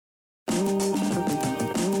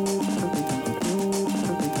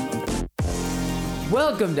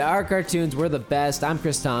Welcome to Our Cartoons, We're the Best. I'm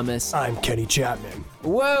Chris Thomas. I'm Kenny Chapman.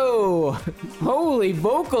 Whoa! Holy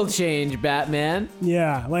vocal change, Batman.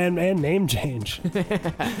 Yeah, and name change.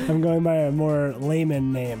 I'm going by a more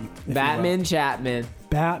layman name. Batman Chapman.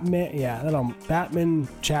 Batman, yeah, Batman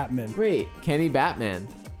Chapman. Wait, Kenny Batman.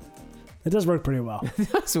 It does work pretty well.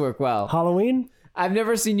 It does work well. Halloween? I've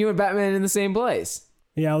never seen you and Batman in the same place.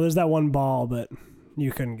 Yeah, well, there's that one ball, but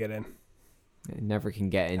you couldn't get in. I never can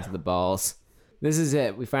get into the balls. This is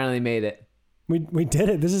it. We finally made it. We did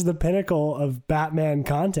it. This is the pinnacle of Batman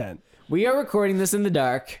content. We are recording this in the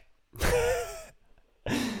dark.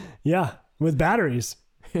 Yeah, with batteries.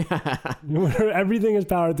 Everything is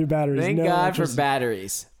powered through batteries. Thank God for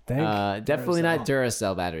batteries. Definitely Duracell. Not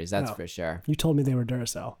Duracell batteries, that's No. for sure. You told me they were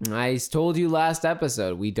Duracell. I told you last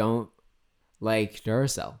episode we don't like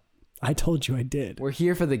Duracell. I told you I did. We're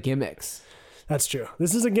here for the gimmicks. That's true.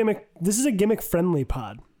 This is a gimmick-friendly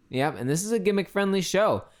pod. Yep, and this is a gimmick-friendly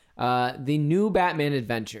show. The new Batman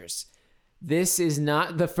Adventures. This is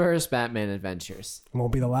not the first Batman Adventures.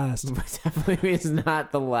 Won't be the last. Definitely is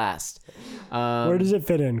not the last. Where does it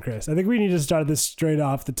fit in, Chris? I think we need to start this straight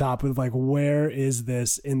off the top with where is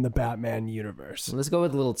this in the Batman universe? Let's go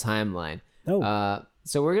with a little timeline. Oh.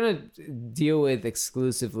 So we're going to deal with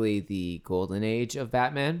exclusively the golden age of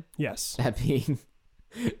Batman. Yes. That being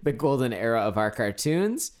the golden era of our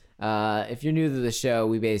cartoons. If you're new to the show,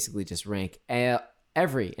 we basically just rank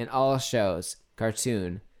every and all shows,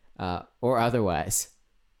 cartoon or otherwise,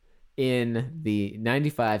 in the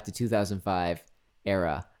 95 to 2005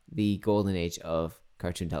 era, the golden age of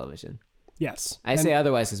cartoon television. Yes. I say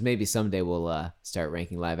otherwise because maybe someday we'll start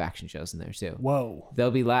ranking live action shows in there too. Whoa. They'll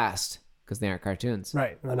be last because they aren't cartoons.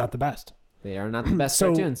 Right. They're not the best. They are not the best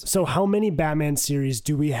cartoons. So how many Batman series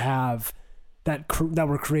do we have that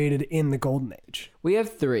were created in the golden age? We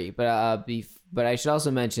have 3, but I should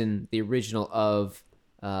also mention the original of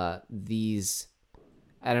these.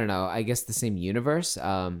 I don't know. I guess the same universe.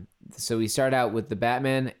 So we start out with the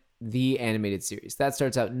Batman the animated series that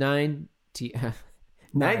starts out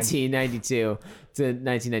 1992 to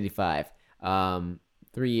 1995.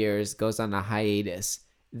 3 years, goes on a hiatus.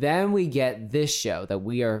 Then we get this show that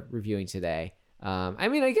we are reviewing today. I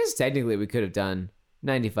mean, I guess technically we could have done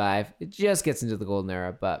 95. It just gets into the golden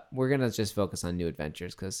era, but we're gonna just focus on New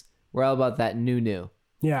Adventures because we're all about that new.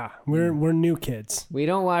 Yeah, we're new kids. We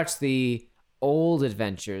don't watch the old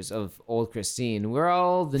adventures of old Christine. We're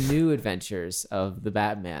all the new adventures of the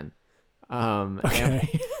Batman.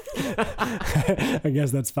 Okay. I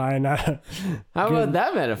guess that's fine. How about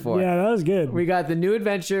that metaphor? Yeah, that was good. We got the new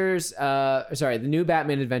adventures, the new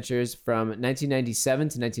Batman adventures from 1997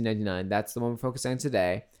 to 1999. That's the one we're focusing on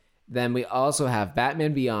today. Then we also have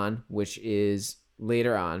Batman Beyond, which is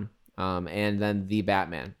later on. And then The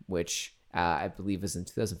Batman, which I believe is in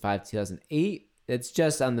 2005, 2008. It's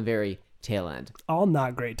just on the very tail end. All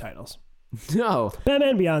not great titles. No.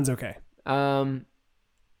 Batman Beyond's okay.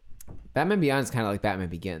 Batman Beyond is kind of like Batman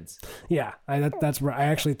Begins. Yeah, that's where I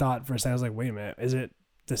actually thought for a second. I was like, wait a minute, is it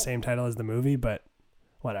the same title as the movie? But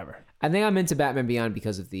whatever. I think I'm into Batman Beyond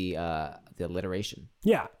because of the alliteration.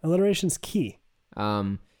 Yeah, alliteration's key.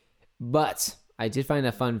 But I did find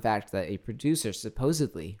a fun fact that a producer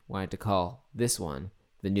supposedly wanted to call this one,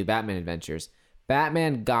 the new Batman Adventures,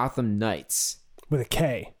 Batman Gotham Knights. With a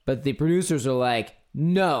K. But the producers are like,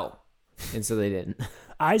 no. And so they didn't.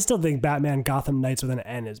 I still think Batman Gotham Knights with an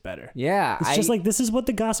N is better. Yeah. It's just like, this is what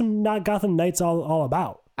the Gotham Knights all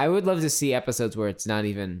about. I would love to see episodes where it's not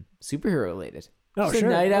even superhero related. Oh, just sure.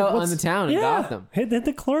 a night out on the town in Gotham. Hit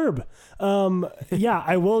the club. Yeah,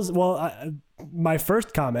 I will. Well, my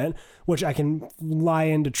first comment, which I can lie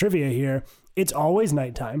into trivia here, it's always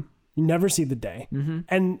nighttime. You never see the day. Mm-hmm.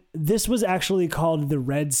 And this was actually called the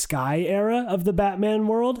Red Sky era of the Batman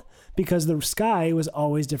world because the sky was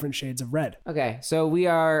always different shades of red. Okay, so we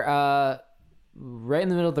are right in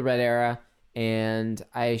the middle of the red era. And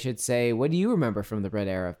I should say, what do you remember from the red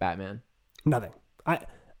era of Batman? Nothing.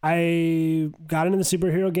 I got into the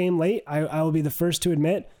superhero game late. I will be the first to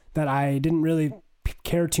admit that I didn't really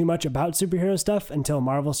care too much about superhero stuff until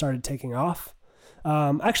Marvel started taking off.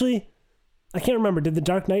 Actually, I can't remember. Did the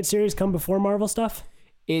Dark Knight series come before Marvel stuff?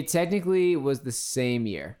 It technically was the same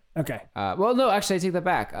year. Okay. Well, no, actually, I take that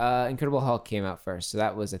back. Incredible Hulk came out first. So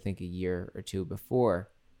that was, I think, a year or two before.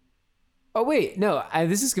 Oh, wait. No,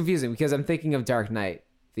 this is confusing because I'm thinking of Dark Knight.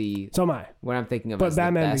 So am I. What I'm thinking of but is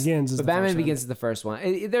Batman the best. Begins is but the Batman first Begins one. is the first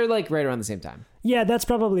one. They're like right around the same time. Yeah, that's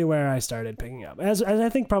probably where I started picking up, as I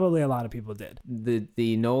think probably a lot of people did.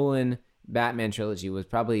 The Nolan Batman trilogy was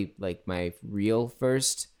probably like my real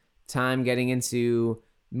first time getting into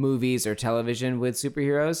movies or television with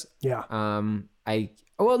superheroes. Yeah.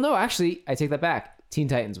 Actually, I take that back. Teen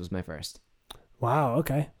Titans was my first. Wow.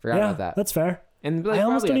 Okay. Forgot about that. That's fair. And I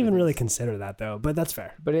almost don't even really consider that though, but that's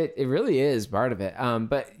fair. But it really is part of it.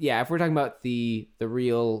 But yeah, if we're talking about the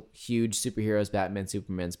real huge superheroes, Batman,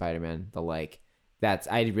 Superman, Spider-Man, the like,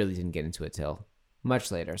 I really didn't get into it till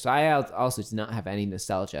much later. So I also did not have any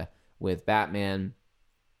nostalgia with Batman,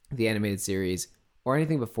 the animated series, or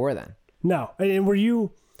anything before then. No. And were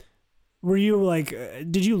you like,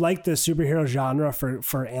 did you like the superhero genre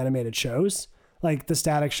for animated shows? Like the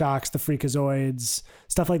Static Shocks, the Freakazoids,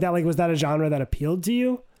 stuff like that. Like, was that a genre that appealed to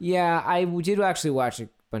you? Yeah, I did actually watch a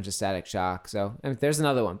bunch of Static Shock. So there's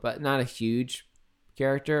another one, but not a huge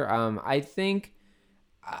character. I think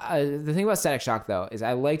the thing about Static Shock, though, is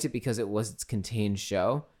I liked it because it was its contained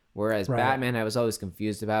show. Whereas Batman, I was always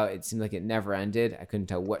confused about. It seemed like it never ended. I couldn't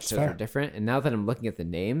tell what shows were different. And now that I'm looking at the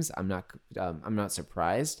names, I'm not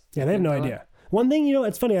surprised. Yeah, they have no idea. One thing,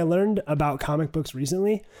 it's funny. I learned about comic books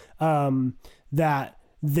recently. That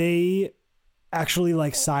they actually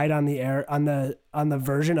like side on the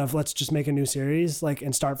version of let's just make a new series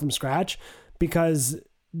and start from scratch, because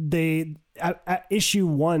they at issue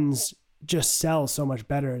 1s just sell so much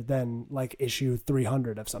better than like issue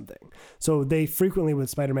 300 of something. So they frequently, with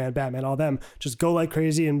Spider-Man, Batman, all them, just go like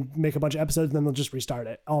crazy and make a bunch of episodes, and then they'll just restart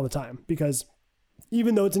it all the time, because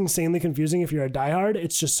even though it's insanely confusing if you're a diehard,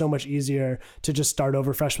 it's just so much easier to just start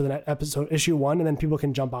over fresh with an episode, issue 1, and then people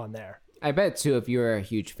can jump on there. I bet too, if you're a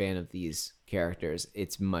huge fan of these characters,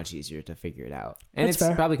 it's much easier to figure it out. And it's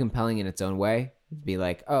fair. Probably compelling in its own way. It'd be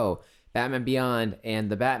like, oh, Batman Beyond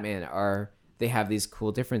and the Batman they have these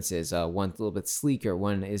cool differences. One's a little bit sleeker,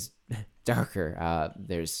 one is darker.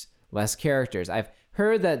 There's less characters. I've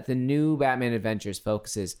heard that the new Batman Adventures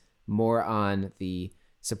focuses more on the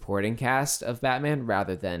supporting cast of Batman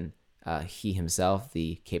rather than he himself,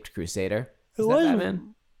 the Caped Crusader. Is that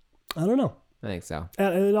Batman? I don't know. I think so.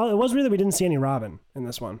 It was weird that we didn't see any Robin in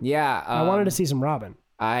this one. Yeah. I wanted to see some Robin.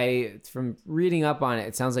 From reading up on it,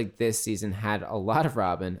 it sounds like this season had a lot of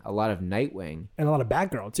Robin, a lot of Nightwing. And a lot of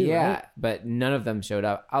Batgirl too, yeah, right? But none of them showed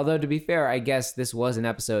up. Although, to be fair, I guess this was an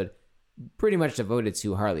episode pretty much devoted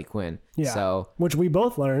to Harley Quinn. Yeah. So, which we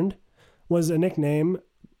both learned was a nickname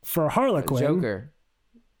for Harlequin. Joker.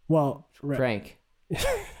 Well, Frank.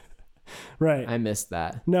 Right. I missed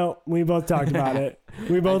that. No, we both talked about it.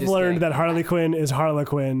 We both learned that Harley Quinn is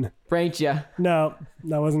Harlequin. Pranked ya. No,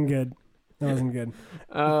 that wasn't good.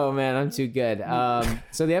 Oh man, I'm too good.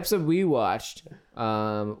 So the episode we watched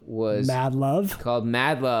was Mad Love. Called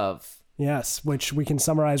Mad Love. Yes, which we can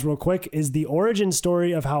summarize real quick is the origin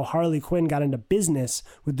story of how Harley Quinn got into business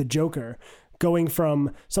with the Joker, going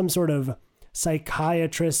from some sort of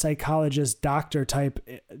psychiatrist, psychologist, doctor type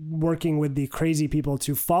working with the crazy people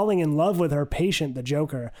to falling in love with her patient, the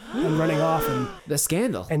Joker, and running off and the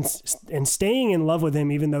scandal and staying in love with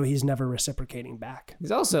him even though he's never reciprocating back.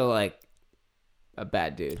 He's also like a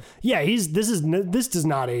bad dude. Yeah, this does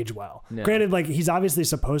not age well. No. Granted, like he's obviously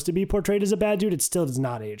supposed to be portrayed as a bad dude, it still does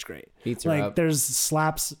not age great. Beats her like up. There's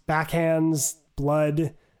slaps, backhands,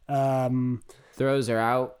 blood, throws her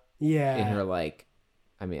out. Yeah. In her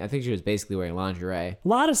I think she was basically wearing lingerie. A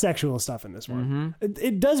lot of sexual stuff in this one. Mm-hmm.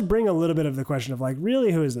 It does bring a little bit of the question of like,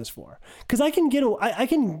 really, who is this for? Because I can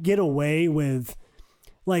get away with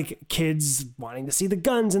like kids wanting to see the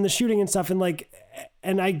guns and the shooting and stuff,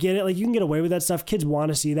 and I get it. Like you can get away with that stuff. Kids want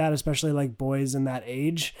to see that, especially like boys in that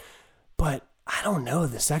age. But I don't know.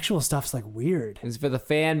 The sexual stuff's like weird. It's for the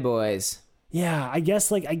fanboys. Yeah, I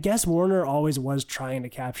guess Warner always was trying to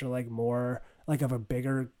capture like more like of a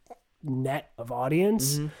bigger net of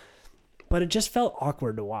audience, but it just felt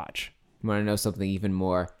awkward to watch. You want to know something even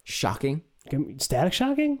more shocking? Static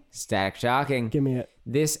Shocking? Static Shocking. Give me it.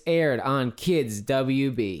 This aired on Kids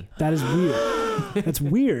WB. That is weird. That's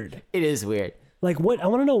weird. It is weird. Like what? I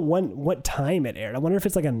want to know what time it aired. I wonder if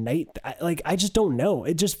it's like a night. I just don't know.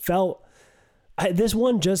 It just felt. This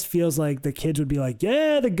one just feels like the kids would be like,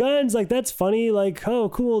 yeah, the guns, like that's funny, like, oh,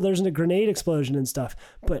 cool, there's a grenade explosion and stuff,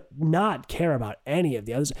 but not care about any of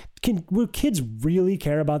the others. Will kids really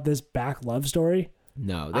care about this back love story?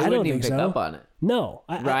 No, they wouldn't even pick up on it. No,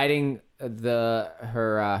 riding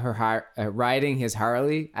riding his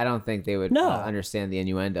Harley, I don't think they would understand the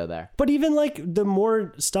innuendo there. But even like the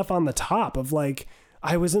more stuff on the top of like,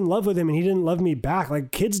 I was in love with him and he didn't love me back.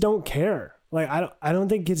 Like kids don't care. Like I don't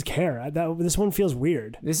think kids care. This one feels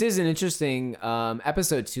weird. This is an interesting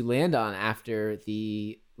episode to land on after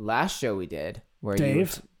the last show we did, where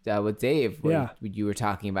with Dave, where you were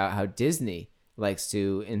talking about how Disney likes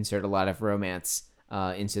to insert a lot of romance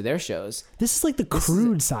into their shows. This is like the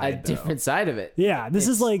crude side, different side of it. Yeah, this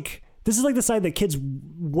is like This is like the side that kids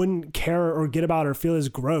wouldn't care or get about or feel is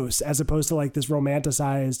gross, as opposed to like this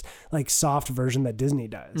romanticized, like soft version that Disney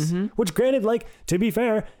does. Which, granted, like, to be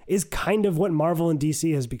fair, is kind of what Marvel and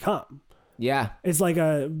DC has become. Yeah. It's like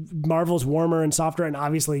Marvel's warmer and softer, and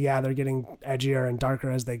obviously, yeah, they're getting edgier and darker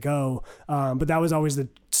as they go. But that was always the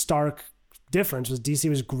stark difference, was DC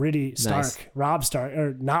was gritty, stark. Nice. Rob Stark,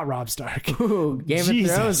 or not Rob Stark. Ooh, Game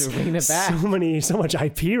Jesus. of Thrones, we're bringing it back. So much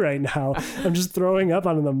IP right now. I'm just throwing up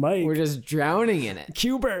onto the mic. We're just drowning in it.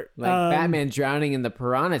 Cubert. Like Batman drowning in the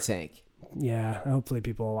piranha tank. Yeah, hopefully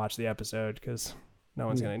people will watch the episode, because no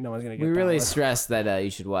one's gonna get. We really stress that you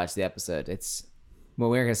should watch the episode. Well,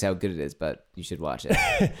 we're not gonna say how good it is, but you should watch it.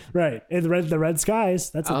 Right, the red skies.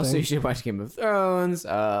 That's also you should watch Game of Thrones,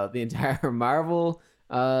 the entire Marvel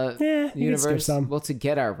universe. Well, to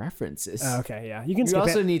get our references. Okay, yeah, you can. You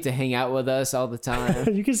also need to hang out with us all the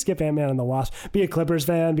time. You can skip Ant-Man and the Wasp. Be a Clippers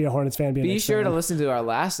fan. Be a Hornets fan. Be sure to listen to our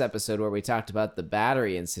last episode where we talked about the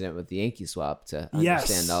battery incident with the Yankee swap to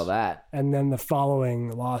understand all that. And then the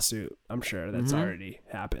following lawsuit. I'm sure that's already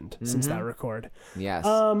happened since that record. Yes.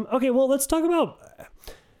 Okay. Well, let's talk about.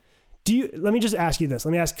 Let me just ask you this.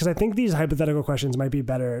 Because I think these hypothetical questions might be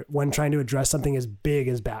better when trying to address something as big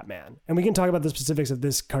as Batman. And we can talk about the specifics of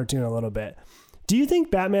this cartoon a little bit. Do you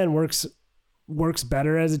think Batman works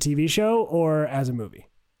better as a TV show or as a movie?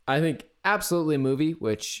 I think absolutely a movie,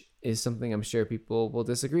 which is something I'm sure people will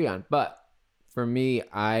disagree on. But for me,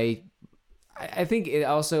 I think it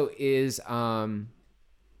also is, I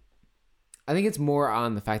think it's more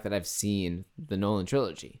on the fact that I've seen the Nolan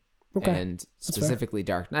trilogy. Okay. And specifically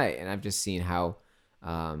Dark Knight, and I've just seen how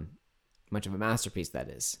much of a masterpiece that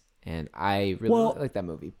is, and I really like that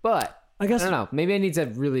movie. But I don't know, maybe I need to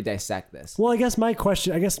really dissect this. Well, I guess my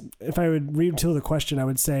question, if I would retool the question, I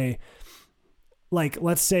would say, like,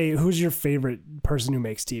 let's say, who's your favorite person who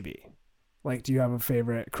makes TV? Like, do you have a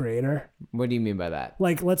favorite creator? What do you mean by that?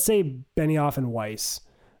 Like, let's say Benioff and Weiss,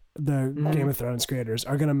 the Game of Thrones creators,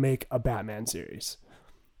 are gonna make a Batman series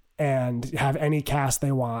and have any cast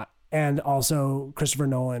they want. And also, Christopher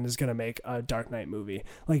Nolan is going to make a Dark Knight movie.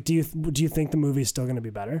 Like, do you think the movie is still going to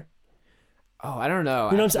be better? Oh, I don't know.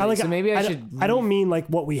 You know what I'm saying? So maybe I should. I don't mean like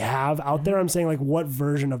what we have out there. I'm saying like what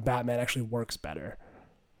version of Batman actually works better.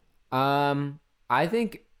 I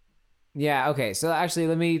think, yeah. Okay, so actually,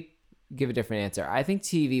 let me give a different answer. I think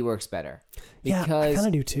TV works better. Because, yeah, I kind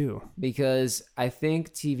of do too. Because I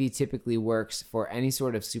think TV typically works for any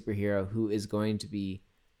sort of superhero who is going to be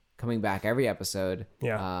coming back every episode,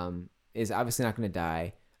 is obviously not going to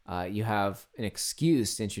die. You have an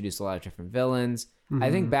excuse to introduce a lot of different villains.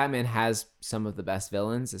 I think Batman has some of the best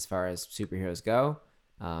villains as far as superheroes go.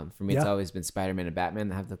 For me, it's always been Spider-Man and Batman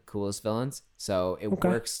that have the coolest villains. So it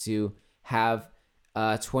works to have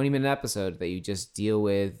a 20-minute episode that you just deal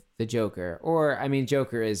with the Joker. Or, I mean,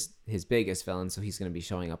 Joker is his biggest villain, so he's going to be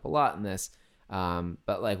showing up a lot in this.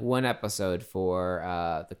 But like one episode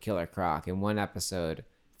for the Killer Croc and one episode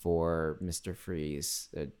for Mr. Freeze,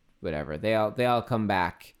 whatever. They all come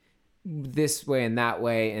back this way and that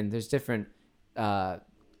way, and there's different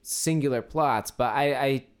singular plots, but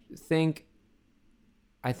I think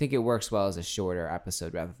it works well as a shorter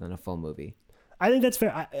episode rather than a full movie. I think that's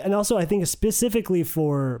fair. And also I think specifically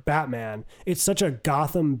for Batman, it's such a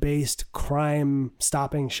Gotham-based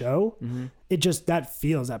crime-stopping show. It just, that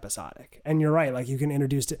feels episodic. And you're right, like you can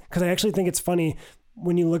introduce it. Because I actually think it's funny,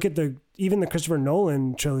 when you look at even the Christopher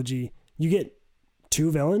Nolan trilogy, you get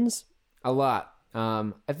two villains. A lot.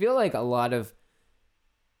 I feel like a lot of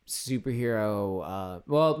superhero,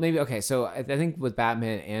 so I think with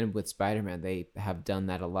Batman and with Spider-Man, they have done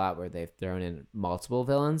that a lot where they've thrown in multiple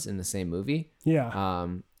villains in the same movie. Yeah.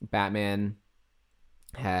 Batman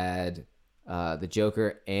had the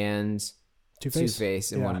Joker and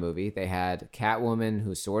Two-Face in one movie. They had Catwoman,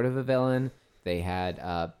 who's sort of a villain. They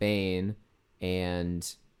had Bane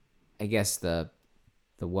and I guess the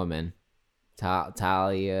woman,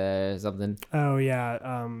 Talia something. Oh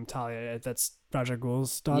yeah, Talia. That's Ra's al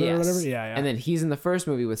Ghul's daughter or whatever. Yeah. And then he's in the first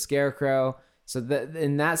movie with Scarecrow. So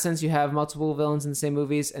in that sense, you have multiple villains in the same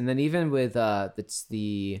movies. And then even with I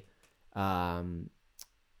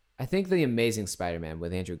think the Amazing Spider-Man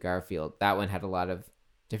with Andrew Garfield, that one had a lot of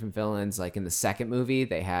different villains. Like in the second movie,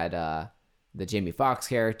 they had the Jamie Foxx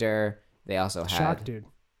character. They also had Shock Dude.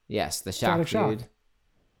 Yes, the Shock Dude.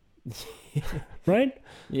 Right?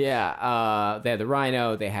 Yeah. They had the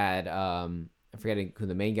Rhino. They had I'm forgetting who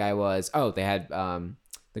the main guy was. Oh, they had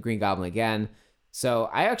the Green Goblin again. So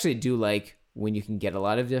I actually do like when you can get a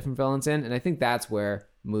lot of different villains in, and I think that's where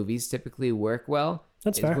movies typically work well.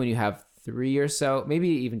 That's fair. When you have 3 or so, maybe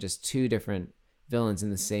even just 2 different villains in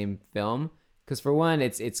the same film, Because for one,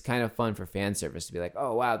 it's kind of fun for fan service to be like,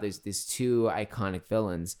 oh wow, there's these two iconic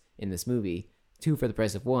villains in this movie, two for the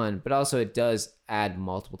price of one. But also it does add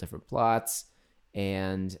multiple different plots,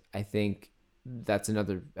 and I think that's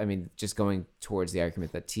another. I mean, just going towards the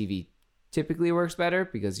argument that TV typically works better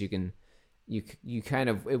because you kind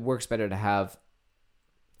of it works better to have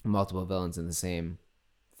multiple villains in the same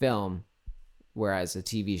film, whereas a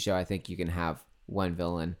TV show, I think you can have one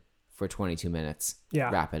villain for 22 minutes,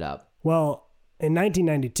 wrap it up. Well, in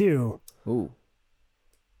 1992, Ooh.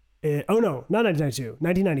 Not 1992,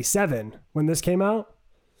 1997, when this came out,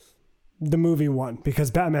 the movie won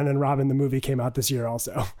because Batman and Robin, the movie, came out this year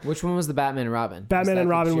also. Which one was the Batman and Robin? Batman and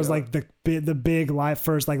Robin was like the big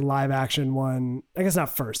first live action one. I guess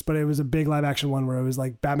not first, but it was a big live action one where it was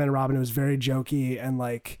like Batman and Robin. It was very jokey and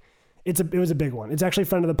like it was a big one. It's actually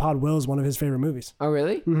friend of the pod Will's one of his favorite movies. Oh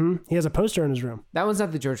really? Mm-hmm. He has a poster in his room. That one's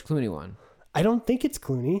not the George Clooney one. I don't think it's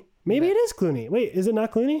Clooney. Maybe it is Clooney. Wait, is it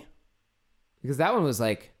not Clooney? Because that one was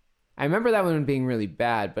like, I remember that one being really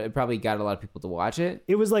bad, but it probably got a lot of people to watch it.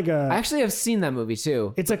 It was like I actually have seen that movie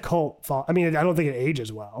too. It's a cult fall. I mean, I don't think it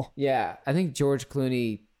ages well. Yeah, I think George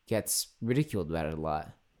Clooney gets ridiculed about it a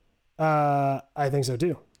lot. I think so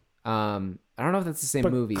too. I don't know if that's the same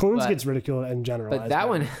but movie. Clooney gets ridiculed in general. But that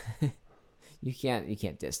one, you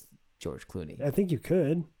can't diss George Clooney. I think you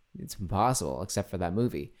could. It's impossible, except for that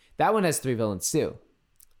movie. That one has three villains too.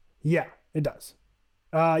 Yeah, it does.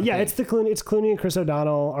 It's Clooney. It's Clooney and Chris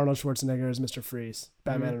O'Donnell, Arnold Schwarzenegger as Mr. Freeze,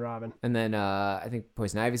 Batman and Robin. And then I think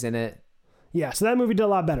Poison Ivy's in it. Yeah, so that movie did a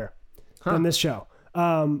lot better than this show.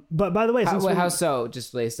 But by the way, how so?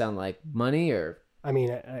 Just based on like money, or I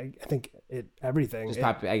mean, I think everything. Just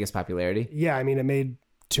I guess popularity. Yeah, I mean, it made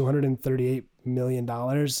 $238 million.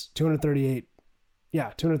 $238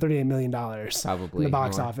 million probably in the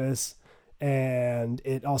box office, and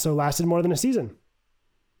it also lasted more than a season.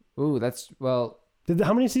 Ooh,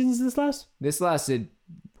 how many seasons did this last? This lasted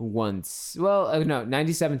once. Well, no,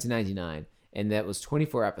 97 to 99, and that was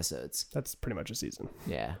 24 episodes. That's pretty much a season.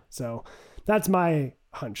 Yeah. So that's my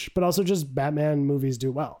hunch, but also just Batman movies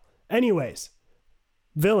do well. Anyways,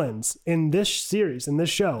 villains in this series, in this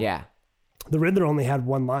show. Yeah. The Riddler only had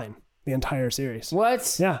one line the entire series.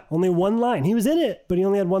 What? Yeah, only one line. He was in it, but he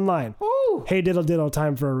only had one line. Ooh. Hey, diddle diddle,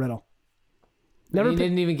 time for a riddle.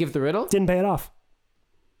 Didn't even give the riddle? Didn't pay it off.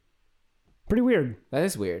 Pretty weird. That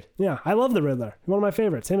is weird. Yeah, I love the Riddler. One of my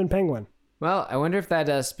favorites. Him and Penguin. Well, I wonder if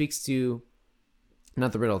that speaks to,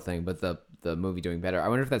 not the riddle thing, but the movie doing better. I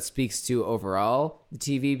wonder if that speaks to overall the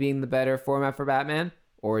TV being the better format for Batman,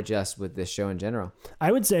 or just with this show in general.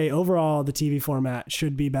 I would say overall the TV format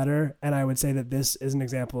should be better, and I would say that this is an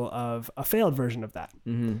example of a failed version of that.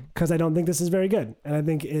 Because I don't think this is very good, and I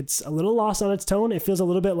think it's a little lost on its tone. It feels a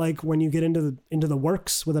little bit like when you get into the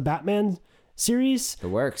works with a Batman series. The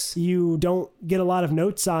works. You don't get a lot of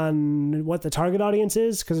notes on what the target audience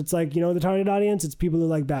is, because it's like, the target audience, it's people who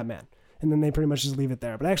like Batman, and then they pretty much just leave it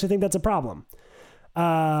there. But I actually think that's a problem.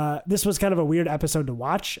 This was kind of a weird episode to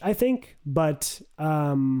watch, I think, but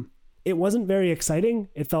it wasn't very exciting.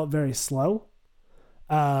 It felt very slow.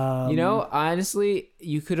 Honestly,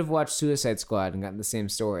 you could have watched Suicide Squad and gotten the same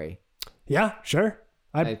story. Yeah, sure.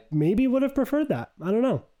 I maybe would have preferred that. I don't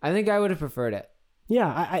know. I think I would have preferred it.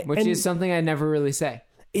 Yeah, which is something I never really say.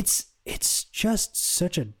 It's just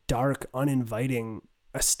such a dark, uninviting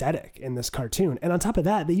aesthetic in this cartoon, and on top of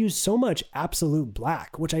that, they use so much absolute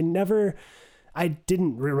black, which I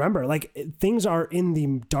didn't remember. Like, things are in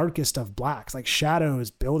the darkest of blacks, like shadows,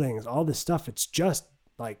 buildings, all this stuff. It's just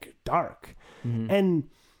like dark. And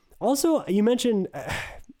also, you mentioned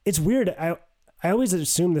it's weird. I always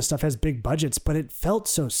assume this stuff has big budgets, but it felt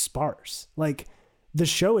so sparse. Like, the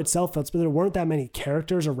show itself felt, but there weren't that many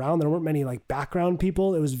characters around. There weren't many like background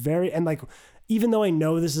people. It was and like, even though I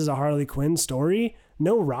know this is a Harley Quinn story,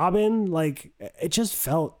 no Robin, like it just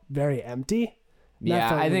felt very empty.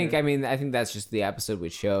 Yeah, I think that's just the episode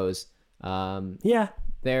which shows. Yeah,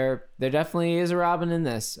 there definitely is a Robin in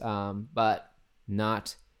this, but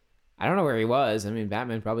not. I don't know where he was. I mean,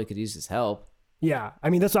 Batman probably could use his help. Yeah, I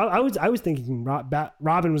mean that's what I was thinking.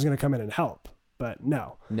 Robin was going to come in and help, but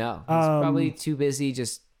no, he's probably too busy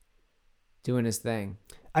just doing his thing.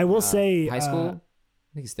 I will say, high school.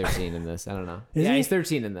 I think he's 13 in this. I don't know. Is he? He's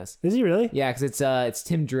 13 in this. Is he really? Yeah, because it's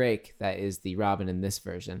Tim Drake that is the Robin in this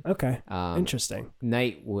version. Okay, interesting.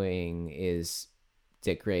 Nightwing is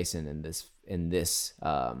Dick Grayson in this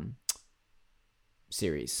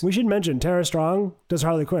series. We should mention Tara Strong does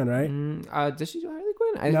Harley Quinn, right? Does she do Harley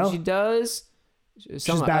Quinn? I No. think she does. She's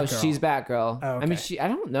Batgirl. She's Batgirl. Oh, okay. I mean, I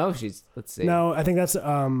don't know if she's. Let's see. No, I think that's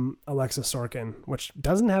Alexa Sorkin, which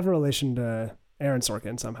doesn't have a relation to Aaron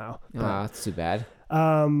Sorkin somehow. That's too bad.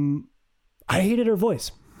 I hated her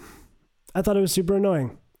voice. I thought it was super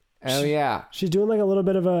annoying. Oh, yeah. She's doing like a little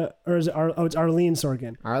bit of it's Arlene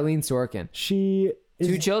Sorkin. Arlene Sorkin. She is...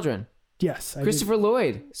 2 children. Yes. Christopher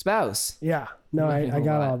Lloyd, spouse. Yeah. No, I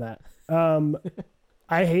got all that.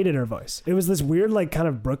 I hated her voice. It was this weird, like kind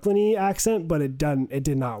of Brooklyn-y accent, but it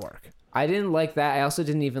did not work. I didn't like that. I also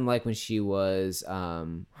didn't even like when she was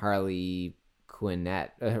Harley Quinnett,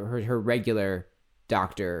 her regular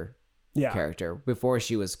doctor character, before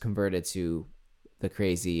she was converted to the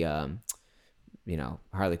crazy,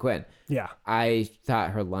 Harley Quinn. Yeah. I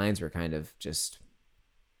thought her lines were kind of just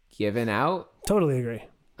given out. Totally agree.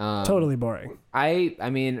 Totally boring. I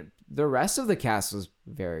mean, the rest of the cast was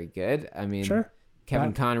very good. I mean, sure.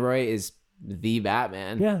 Kevin Conroy is the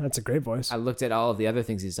Batman. Yeah, that's a great voice. I looked at all of the other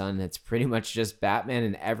things he's done. It's pretty much just Batman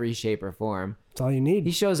in every shape or form. That's all you need.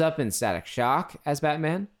 He shows up in Static Shock as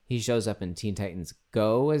Batman. He shows up in Teen Titans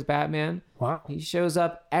Go as Batman. Wow. He shows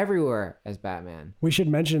up everywhere as Batman. We should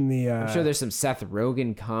mention the... I'm sure there's some Seth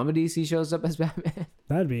Rogen comedies he shows up as Batman.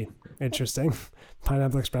 That'd be interesting.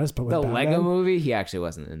 Pineapple Express, but with the Batman. Lego movie, he actually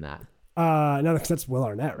wasn't in that. No, because that's Will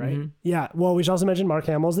Arnett, right? Mm-hmm. Yeah. Well, we should also mention Mark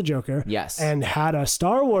Hamill's the Joker. Yes. And had a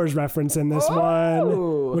Star Wars reference in this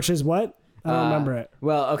one, which is what? I don't remember it.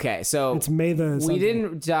 Well, okay, so it's May the something. We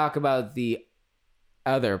didn't talk about the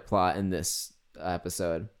other plot in this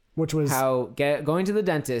episode, which was how going to the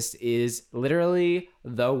dentist is literally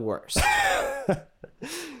the worst.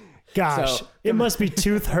 Gosh, so, it must be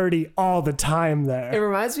tooth hurty all the time there. It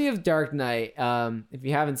reminds me of Dark Knight. If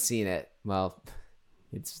you haven't seen it, well,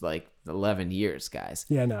 it's like 11 years, guys.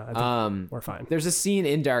 Yeah, no, I think we're fine. There's a scene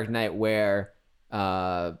in Dark Knight where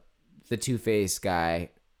the Two-Face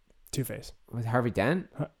guy... Two-Face. With Harvey Dent?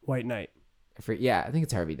 White Knight. I think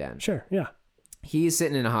it's Harvey Dent. Sure, yeah. He's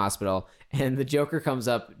sitting in a hospital, and the Joker comes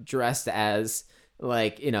up dressed as...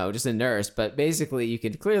 just a nurse, but basically you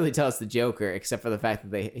can clearly tell it's the Joker, except for the fact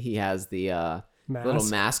that he has the little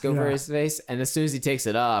mask over his face, and as soon as he takes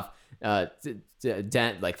it off,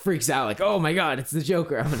 Dent freaks out, oh my god, it's the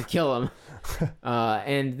Joker, I'm gonna kill him.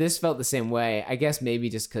 And this felt the same way, I guess maybe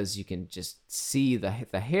just because you can just see the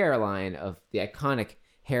hairline of the iconic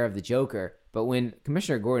hair of the Joker. But when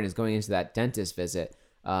Commissioner Gordon is going into that dentist visit,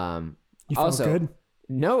 you feel good?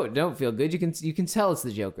 No, it don't feel good. You can tell it's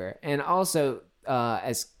the Joker, and also.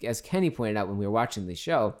 As Kenny pointed out when we were watching the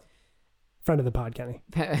show, friend of the pod, Kenny,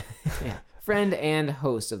 yeah, friend and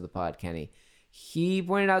host of the pod, Kenny, he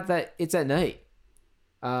pointed out that it's at night.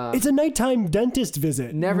 It's a nighttime dentist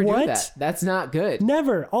visit. Never do that. That's not good.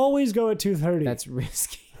 Never. Always go at 2:30. That's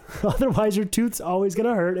risky. Otherwise, your tooth's always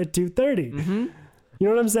gonna hurt at 2:30. Mm-hmm. You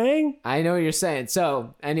know what I'm saying? I know what you're saying.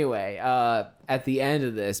 So anyway, at the end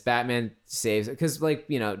of this, Batman saves because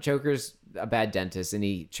Joker's a bad dentist, and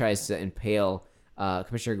he tries to impale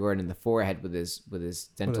Commissioner Gordon in the forehead with his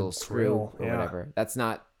dental screw or whatever. That's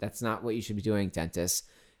not what you should be doing, dentist.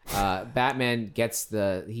 Batman gets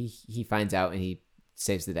he finds out and he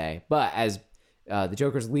saves the day. But as the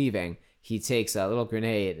Joker's leaving, he takes a little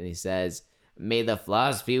grenade and he says, "May the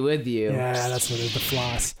floss be with you." Yeah, that's what it is, the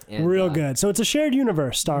floss. And, real good. So it's a shared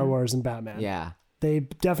universe, Star Wars and Batman. Yeah. They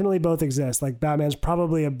definitely both exist. Batman's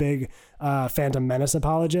probably a big Phantom Menace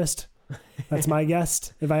apologist. That's my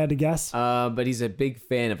guess, if I had to guess. But he's a big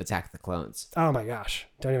fan of Attack of the Clones. Oh my gosh.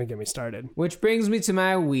 Don't even get me started. Which brings me to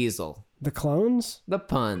my weasel. The clones? The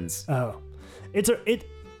puns. Oh. It's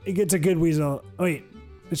a good weasel. Oh, wait.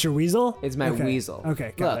 It's your weasel? It's my weasel.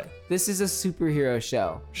 Okay, got it. Look, this is a superhero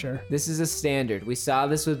show. Sure. This is a standard. We saw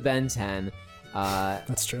this with Ben 10.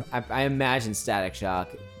 That's true. I imagine Static Shock.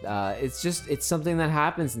 It's something that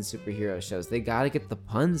happens in superhero shows. They got to get the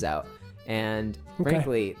puns out. And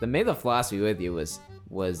frankly, the May the Floss be with you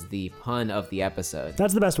was the pun of the episode.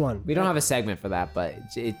 That's the best one. We don't have a segment for that, but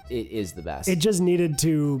it is the best. It just needed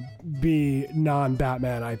to be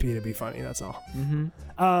non-Batman IP to be funny. That's all.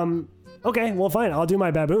 Mm-hmm. Okay, well, fine. I'll do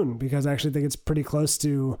my baboon because I actually think it's pretty close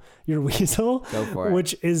to your weasel. Go for it.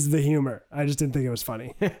 Which is the humor. I just didn't think it was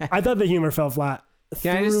funny. I thought the humor fell flat.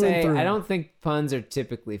 Can I just say, I don't think puns are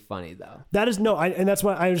typically funny, though. That is, no, and that's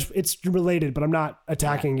why it's related, but I'm not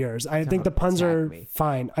attacking yours. I think the puns are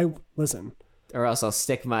fine. Listen. Or else I'll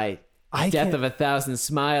stick my Death of 1,000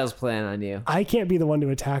 Smiles plan on you. I can't be the one to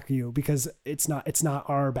attack you because it's not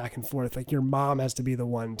our back and forth. Your mom has to be the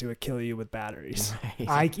one to kill you with batteries.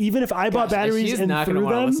 Right. Even if I bought batteries and not threw them,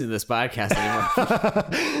 want to listen to this podcast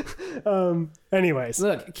anymore. Anyways,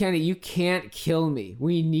 look, Kenny, you can't kill me.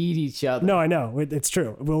 We need each other. No, I know it's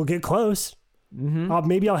true. We'll get close. Mm-hmm.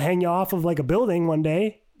 Maybe I'll hang you off of a building one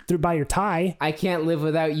day by your tie. I can't live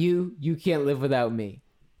without you. You can't live without me.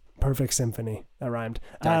 Perfect symphony. That rhymed.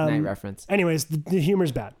 Dark Knight reference. Anyways, the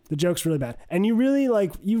humor's bad. The joke's really bad. And you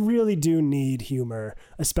really do need humor,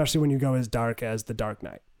 especially when you go as dark as the Dark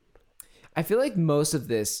Knight. I feel like most of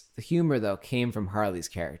the humor though came from Harley's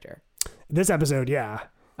character. This episode, yeah.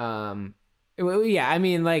 Yeah, I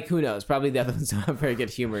mean, like, who knows? Probably the other ones don't have very good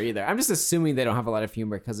humor either. I'm just assuming they don't have a lot of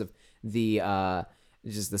humor because of the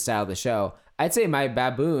just the style of the show. I'd say my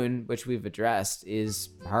baboon, which we've addressed, is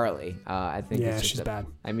Harley. I think it's just she's bad.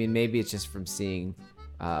 I mean, maybe it's just from seeing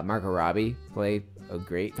Margot Robbie play a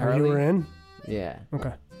great Harley. You were in? Yeah.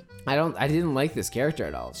 Okay. I didn't like this character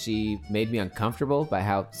at all. She made me uncomfortable by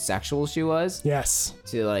how sexual she was. Yes.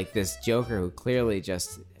 To like this Joker who clearly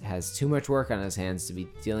just has too much work on his hands to be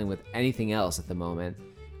dealing with anything else at the moment.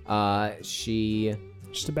 She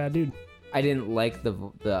just a bad dude. I didn't like the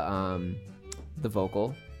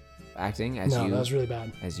vocal acting that was really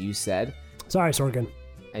bad. As you said. Sorry, Sorkin.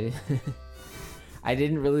 I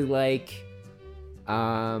didn't really like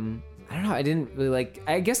I don't know. I didn't really like.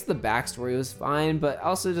 I guess the backstory was fine, but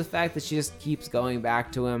also the fact that she just keeps going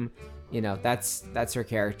back to him. You know, that's her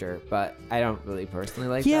character. But I don't really personally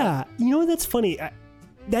like that. Yeah, you know that's funny.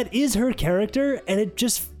 That is her character, and it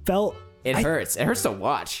just felt. It hurts. It hurts to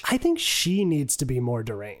watch. I think she needs to be more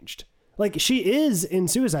deranged. Like she is in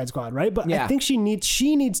Suicide Squad, right? But yeah. I think she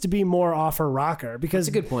needs to be more off her rocker because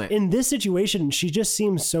that's a good point. In this situation, she just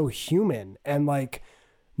seems so human and like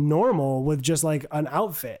normal with just like an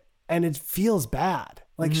outfit. And it feels bad.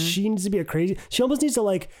 Like she needs to be she almost needs to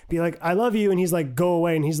like be like, I love you. And he's like, go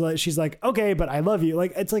away. And she's like, okay, but I love you.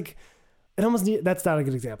 Like, it's like, it almost that's not a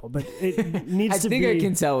good example, but it needs to be. I think I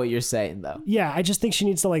can tell what you're saying though. Yeah. I just think she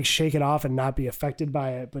needs to like shake it off and not be affected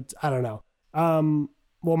by it. But I don't know.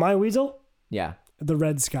 Well, my weasel. Yeah. The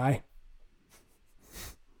red sky.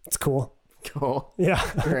 It's cool. Cool. Yeah.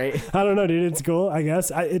 Great. I don't know, dude. It's cool, I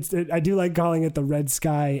guess. I do like calling it the Red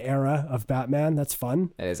Sky era of Batman. That's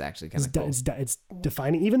fun. It is actually kind of cool. It's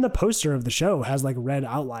defining. Even the poster of the show has like red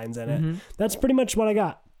outlines in it. That's pretty much what I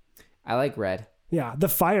got. I like red. Yeah. The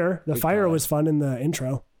fire was fun in the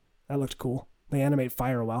intro. That looked cool. They animate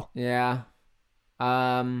fire well. Yeah.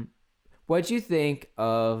 What'd you think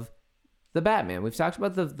of the Batman? We've talked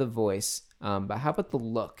about the voice, but how about the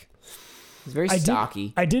look? He's very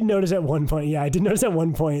stocky. I did notice at one point. Yeah, I did notice at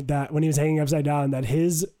one point that when he was hanging upside down, that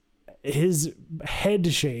his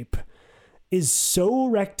head shape is so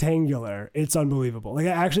rectangular. It's unbelievable. Like I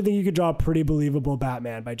actually think you could draw a pretty believable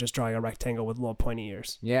Batman by just drawing a rectangle with little pointy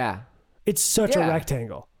ears. Yeah, it's such a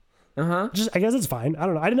rectangle. Just I guess it's fine. I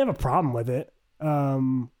don't know. I didn't have a problem with it. I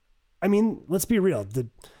mean, let's be real.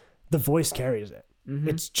 The voice carries it.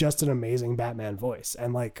 It's just an amazing Batman voice,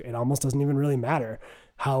 and like it almost doesn't even really matter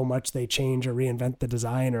how much they change or reinvent the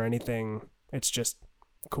design or anything. It's just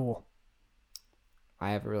cool.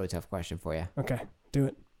 I have a really tough question for you. Okay, do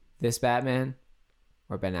it. This Batman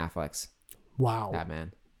or Ben Affleck's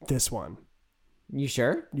Batman? This one. You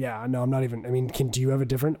sure? Yeah, no, I'm not even. I mean, do you have a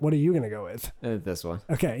different? What are you gonna go with? This one.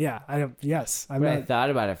 Okay, yeah, yes. I thought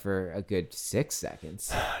about it for a good 6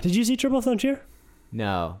 seconds. Did you see Triple Frontier?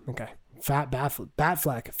 No. Okay. Fat Fleck.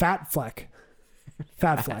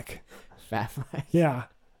 Yeah.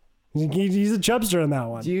 He's a chubster in that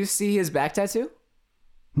one. Do you see his back tattoo?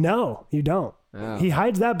 No, you don't. Oh. He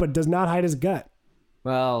hides that, but does not hide his gut.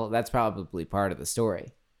 Well, that's probably part of the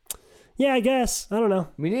story. Yeah, I guess. I don't know.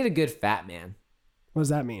 We need a good fat man. What does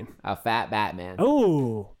that mean? A fat Batman.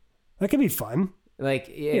 Oh, that could be fun. Like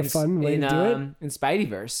a fun way to do it. In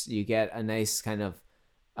Spideyverse, you get a nice kind of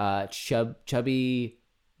chubby,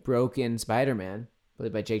 broken Spider-Man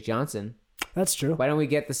played by Jake Johnson. That's true. Why don't we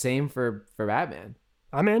get the same for Batman?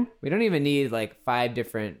 I'm in. We don't even need like 5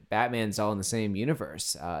 different Batmans all in the same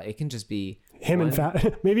universe. It can just be him and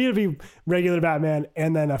fat. Maybe it'll be regular Batman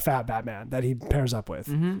and then a fat Batman that he pairs up with.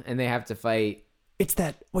 And they have to fight. It's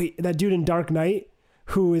that dude in Dark Knight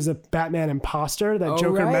who is a Batman imposter that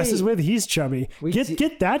Joker messes with. He's chubby.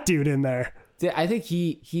 Get that dude in there. I think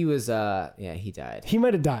he was he died. He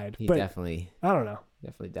might have died. He but definitely. I don't know.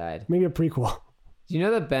 Definitely died. Maybe a prequel. Do you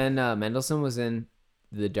know that Ben Mendelsohn was in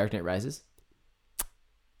The Dark Knight Rises?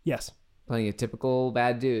 Yes. Playing a typical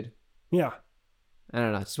bad dude. Yeah. I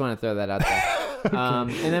don't know. Just want to throw that out there.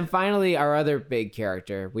 Okay. And then finally, our other big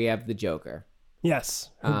character, we have the Joker. Yes.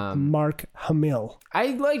 Mark Hamill. I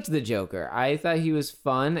liked the Joker. I thought he was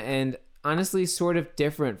fun and honestly sort of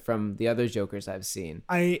different from the other Jokers I've seen.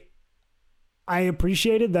 I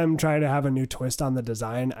appreciated them trying to have a new twist on the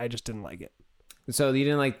design. I just didn't like it. So you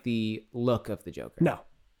didn't like the look of the Joker? No.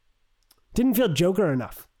 Didn't feel Joker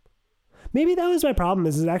enough. Maybe that was my problem,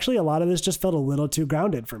 is actually a lot of this just felt a little too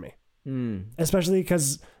grounded for me. Especially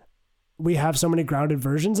because we have so many grounded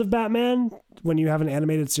versions of Batman, when you have an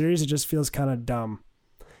animated series, it just feels kind of dumb.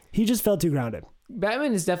 He just felt too grounded.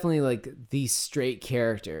 Batman is definitely like the straight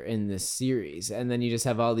character in this series, and then you just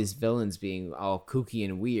have all these villains being all kooky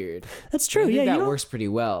and weird. That's true. I think Yeah, that works pretty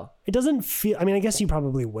well. It doesn't feel. I mean, I guess you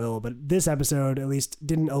probably will, but this episode at least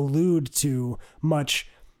didn't allude to much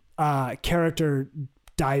character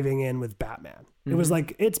diving in with Batman. It was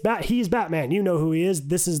like he's Batman. You know who he is.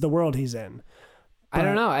 This is the world he's in. I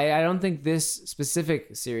don't know. I don't think this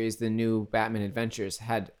specific series, the new Batman Adventures,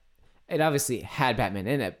 it obviously had Batman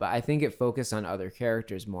in it, but I think it focused on other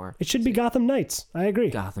characters more. It should be Gotham Knights. I agree.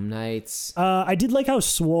 Gotham Knights. I did like how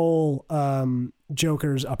swole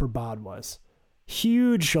Joker's upper bod was.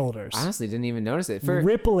 Huge shoulders. Honestly, didn't even notice it.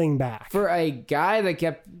 Rippling back. For a guy that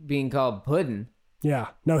kept being called Puddin'. Yeah.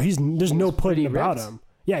 No, there's no pudding about him.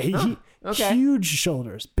 Yeah, he okay. Huge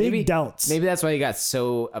shoulders, big delts. Maybe that's why he got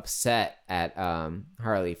so upset at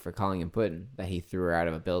Harley for calling him Puddin' that he threw her out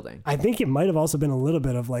of a building. I think it might have also been a little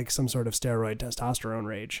bit of like some sort of steroid testosterone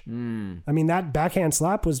rage. I mean, that backhand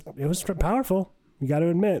slap was powerful. You got to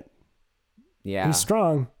admit. Yeah, he's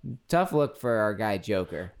strong. Tough look for our guy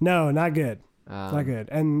Joker. No, not good. Not good.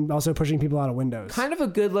 And also pushing people out of windows. Kind of a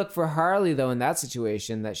good look for Harley, though, in that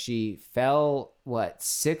situation, that she fell,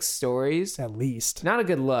 6 stories? At least. Not a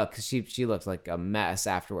good look, because she looked like a mess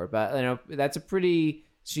afterward. But, that's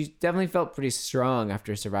she definitely felt pretty strong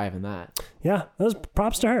after surviving that. Yeah, those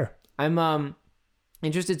props to her. I'm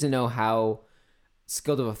interested to know how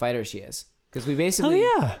skilled of a fighter she is. Because we basically,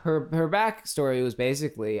 her backstory was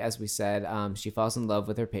basically, as we said, she falls in love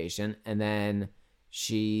with her patient, and then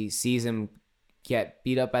she sees him get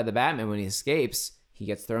beat up by the Batman when he escapes. He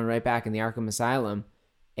gets thrown right back in the Arkham Asylum,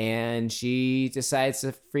 and she decides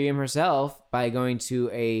to free him herself by going to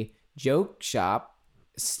a joke shop,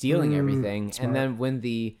 stealing everything. Smart. And then when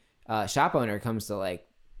the shop owner comes to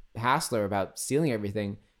hassle her about stealing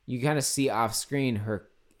everything, you kind of see off screen her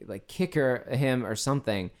kick him or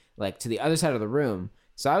something to the other side of the room.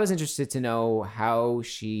 So I was interested to know how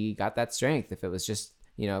she got that strength. If it was just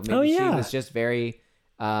maybe she was just very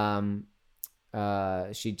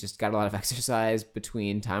she just got a lot of exercise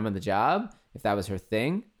between time on the job. If that was her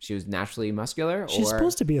thing, she was naturally muscular. She's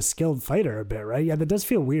supposed to be a skilled fighter a bit, right? Yeah, that does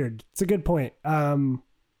feel weird. It's a good point.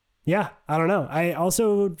 Yeah, I don't know. I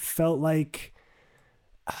also felt like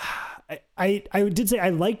I did say I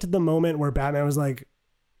liked the moment where Batman was like,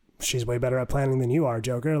 she's way better at planning than you are,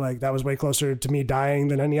 Joker. That was way closer to me dying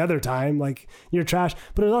than any other time. You're trash.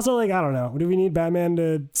 But it was also I don't know. Do we need Batman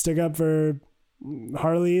to stick up for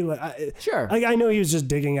Harley? Sure. I know he was just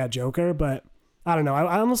digging at Joker, but I don't know.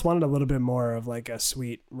 I almost wanted a little bit more of a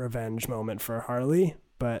sweet revenge moment for Harley,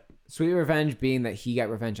 but sweet revenge being that he got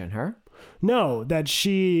revenge on her? No, that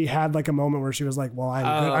she had a moment where she was like, well,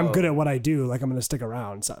 I'm good at what I do. I'm going to stick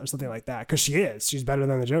around or something like that. Cause she's better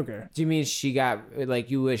than the Joker. Do you mean she got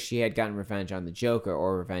you wish she had gotten revenge on the Joker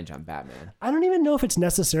or revenge on Batman? I don't even know if it's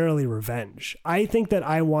necessarily revenge. I think that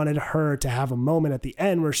I wanted her to have a moment at the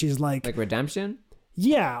end where she's like redemption.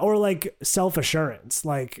 Yeah. Or self-assurance.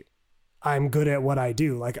 I'm good at what I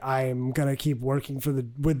do. I'm going to keep working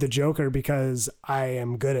with the Joker because I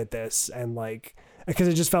am good at this. And because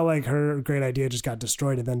it just felt like her great idea just got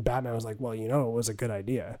destroyed, and then Batman was like, well, it was a good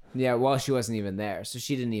idea. Yeah, well, she wasn't even there, so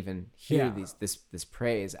she didn't even hear this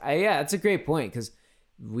praise. That's a great point, because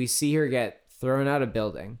we see her get thrown out of a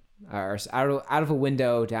building, or out of a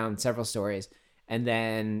window down several stories, and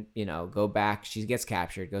then, go back. She gets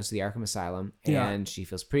captured, goes to the Arkham Asylum, and she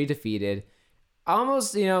feels pretty defeated.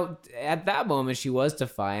 Almost, at that moment, she was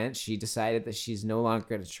defiant. She decided that she's no longer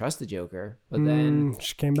going to trust the Joker, but then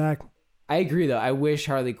she came back. I agree, though. I wish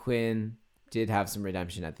Harley Quinn did have some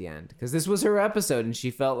redemption at the end, because this was her episode, and she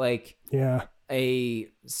felt like a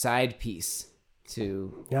side piece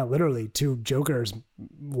to... Yeah, literally, to Joker's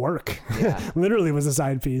work. Yeah. Literally was a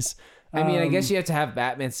side piece. I mean, I guess you have to have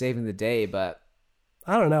Batman saving the day, but...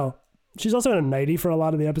 I don't know. She's also in a nightie for a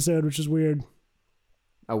lot of the episode, which is weird.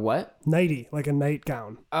 A what? Nightie, like a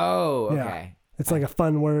nightgown. Oh, okay. Yeah. It's a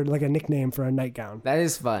fun word, a nickname for a nightgown. That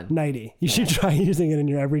is fun. Nightie. You should try using it in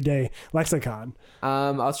your everyday lexicon.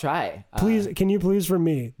 I'll try. Please, can you please from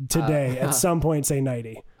me today at some point say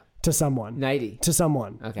nightie to someone? Nightie. To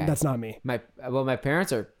someone. Okay. That's not me. My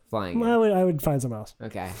parents are flying. Well, I would find someone else.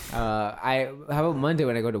 Okay. How about Monday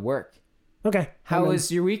when I go to work? Okay. How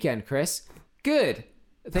was your weekend, Chris? Good.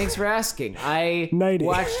 Thanks for asking. I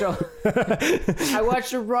watched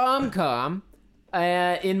a rom-com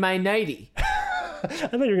in my nightie.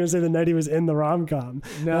 thought you were gonna say the night he was in the rom-com.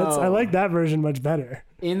 No. I like that version much better.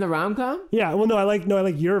 In the rom-com? Yeah, well, no, I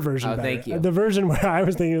like your version better. Thank you. The version where I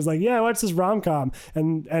was thinking was like, yeah, I watched this rom-com,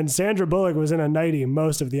 and Sandra Bullock was in a nightie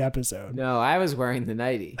most of the episode. No, I was wearing the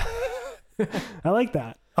nightie. I like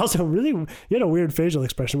that. Also, really, you had a weird facial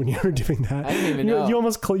expression when you were doing that. I didn't even know. You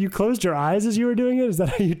almost you closed your eyes as you were doing it. Is that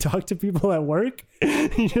how you talk to people at work?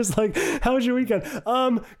 You just like, how was your weekend?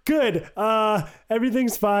 Good.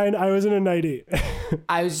 Everything's fine. I was in a nightie.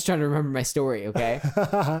 I was just trying to remember my story, okay?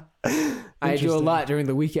 I do a lot during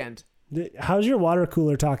the weekend. How's your water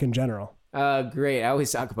cooler talk in general? Great. I always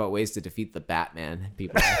talk about ways to defeat the Batman.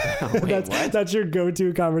 People are like, wait, what? That's your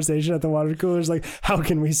go-to conversation at the water cooler is like, how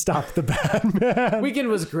can we stop the Batman? Weekend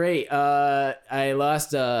was great. I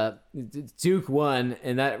lost, Duke won,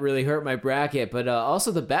 and that really hurt my bracket, but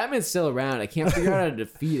also the Batman's still around. I can't figure out how to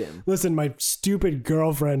defeat him. Listen, my stupid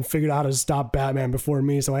girlfriend figured out how to stop Batman before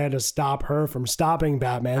me, so I had to stop her from stopping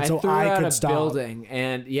Batman so I could stop. Building,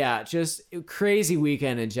 and yeah, just crazy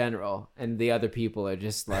weekend in general, and the other people are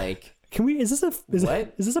just like... Can we? Is this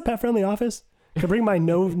a pet friendly office? Can I bring my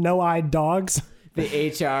no-eyed dogs? The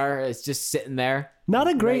HR is just sitting there. Not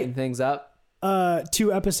a great writing things up.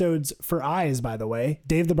 2 episodes for eyes, by the way.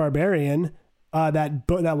 Dave the Barbarian. That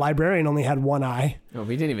librarian only had 1 eye. Oh,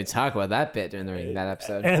 we didn't even talk about that bit during that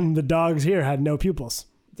episode. And the dogs here had no pupils.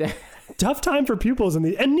 Tough time for pupils in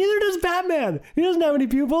these, and neither does Batman. He doesn't have any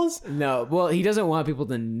pupils. No, well, he doesn't want people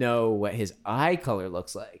to know what his eye color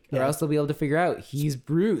looks like, or else they'll be able to figure out he's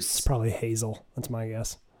Bruce. It's probably hazel. That's my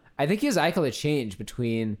guess. I think his eye color changed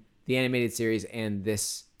between the animated series and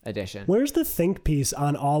this edition. Where's the think piece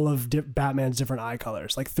on all of Batman's different eye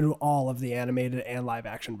colors, like through all of the animated and live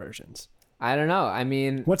action versions? I don't know. I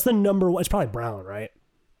mean, what's the number one? It's probably brown, right?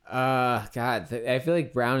 God, I feel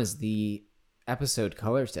like brown is the episode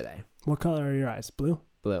colors today. What color are your eyes? Blue?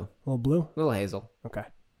 Blue. A little blue? A little hazel. Okay.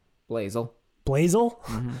 Blazel. Blazel?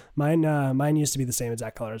 Mm-hmm. Mine used to be the same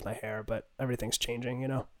exact color as my hair, but everything's changing, you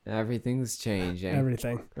know? Everything's changing.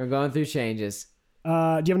 Everything. We're going through changes. Do you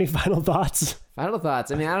have any final thoughts? Final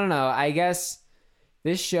thoughts. I mean, I don't know. I guess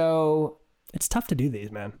this show... It's tough to do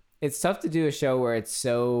these, man. It's tough to do a show where it's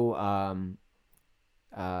so...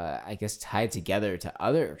 I guess tied together to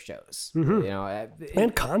other shows, you know,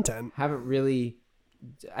 and content. Haven't really.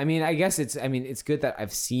 I mean, I guess it's good that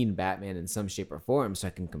I've seen Batman in some shape or form, so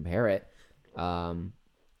I can compare it.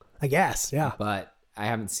 I guess, yeah. But I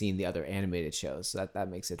haven't seen the other animated shows, so that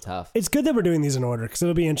makes it tough. It's good that we're doing these in order because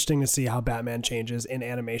it'll be interesting to see how Batman changes in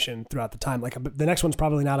animation throughout the time. Like the next one's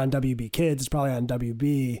probably not on WB Kids; it's probably on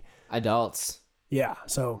WB Adults. Yeah,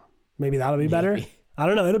 so maybe that'll be better. I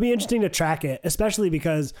don't know. It'll be interesting to track it, especially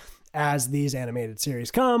because as these animated series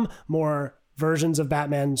come, more versions of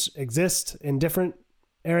Batman's exist in different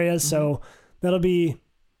areas. So that'll be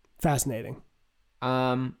fascinating.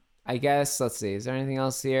 I guess, let's see. Is there anything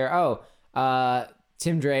else here?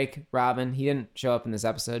 Tim Drake, Robin. He didn't show up in this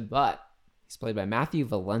episode, but he's played by Matthew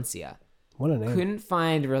Valencia. What a name. Couldn't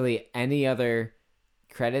find really any other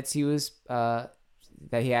credits he was, that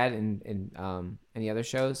he had in any other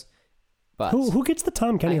shows. But who gets the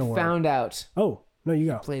Tom Kenny Award? I found out. Oh, no, you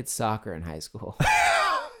go. He played soccer in high school.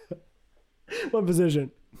 What position?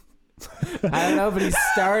 I don't know, but he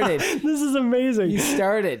started. This is amazing. He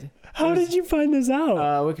started. How did you find this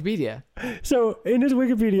out? Wikipedia. So in his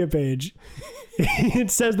Wikipedia page, it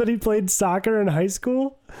says that he played soccer in high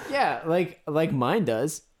school. Yeah, like mine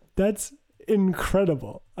does. That's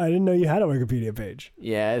incredible. I didn't know you had a Wikipedia page.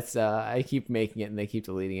 Yeah, it's I keep making it and they keep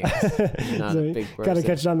deleting it. Not a big person. Gotta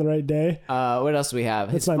catch it on the right day. What else do we have?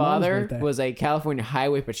 His father was a California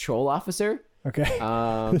Highway Patrol officer. Okay.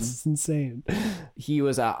 This is insane. He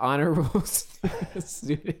was an honor roll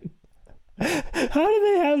student. How do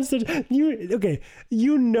they have such either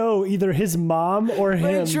his mom or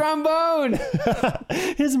him. Trombone.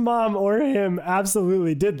 His mom or him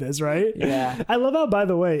absolutely did this, right? Yeah. I love how, by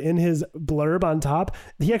the way, in his blurb on top,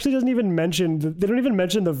 he actually doesn't even mention they don't even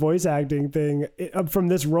mention the voice acting thing from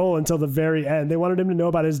this role until the very end. They wanted him to know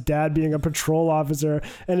about his dad being a patrol officer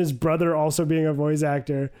and his brother also being a voice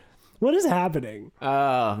actor. What is happening?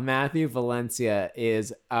 Oh, Matthew Valencia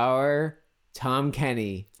is our Tom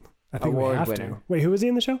Kenny award winner. Wait, who was he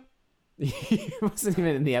in the show? He wasn't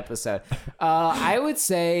even in the episode. I would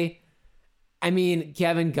say,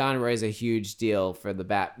 Kevin Conroy is a huge deal for the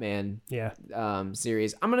Batman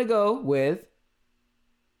series. I'm going to go with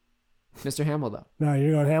Mr. Hamill, though. No,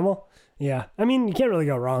 you're going Hamill? Yeah. You can't really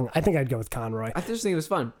go wrong. I think I'd go with Conroy. I just think it was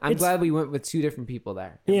fun. I'm glad we went with 2 different people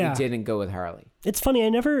there. We didn't go with Harley. It's funny.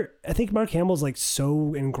 I think Mark Hamill's like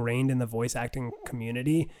so ingrained in the voice acting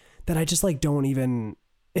community that I just don't even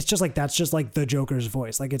it's just like, that's just like the Joker's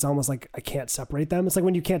voice. Like, it's almost like I can't separate them. It's like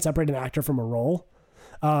when you can't separate an actor from a role.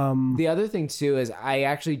 The other thing too is I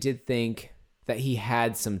actually did think that he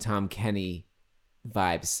had some Tom Kenny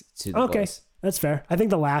vibes to the voice. That's fair. I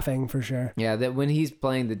think the laughing for sure. Yeah, that when he's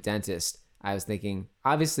playing the dentist, I was thinking,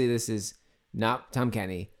 obviously this is not Tom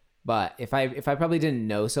Kenny, but if I probably didn't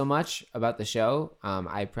know so much about the show,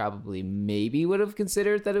 I probably maybe would have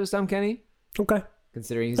considered that it was Tom Kenny. Okay.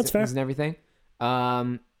 Considering That's fair. he's and everything.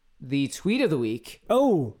 The tweet of the week.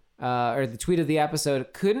 Oh. Or the tweet of the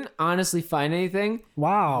episode, couldn't honestly find anything.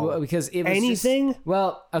 Wow. Because it was anything?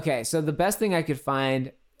 Well, okay, so the best thing I could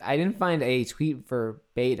find, I didn't find a tweet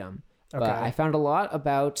verbatim, but I found a lot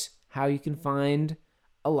about how you can find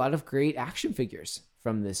a lot of great action figures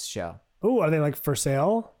from this show. Oh, are they like for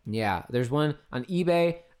sale? Yeah, there's one on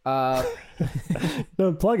eBay.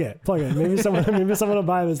 No, plug it. Maybe someone will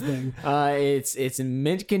buy this thing. It's in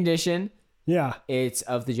mint condition. Yeah. It's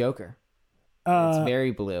of the Joker. It's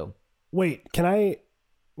very blue. Wait,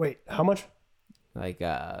 how much? Like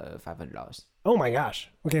 $500. Oh my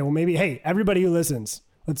gosh. Okay, well maybe, hey, everybody who listens,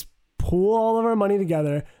 let's pool all of our money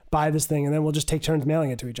together, buy this thing, and then we'll just take turns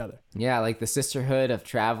mailing it to each other. Yeah, like the Sisterhood of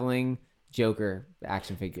Traveling Joker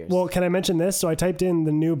action figures. Well, can I mention this? So I typed in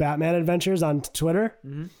the new Batman Adventures on Twitter,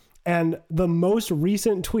 and the most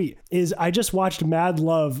recent tweet is, I just watched Mad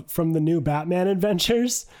Love from the new Batman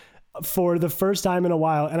Adventures for the first time in a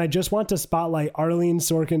while, and I just want to spotlight Arlene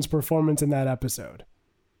Sorkin's performance in that episode.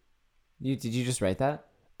 Did you just write that?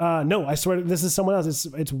 No, I swear this is someone else.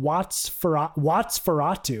 It's Watts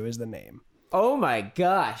Ferratu is the name. Oh my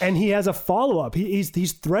gosh! And he has a follow-up.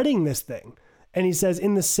 He's threading this thing. And he says,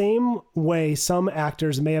 in the same way some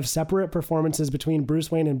actors may have separate performances between Bruce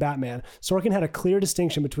Wayne and Batman, Sorkin had a clear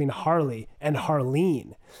distinction between Harley and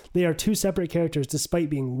Harleen. They are two separate characters despite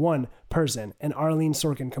being one person, and Arlene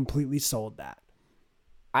Sorkin completely sold that.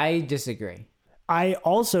 I disagree. I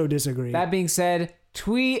also disagree. That being said,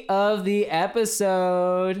 tweet of the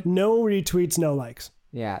episode. No retweets, no likes.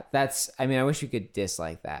 Yeah, I wish we could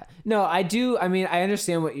dislike that. No, I do. I mean, I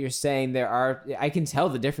understand what you're saying. I can tell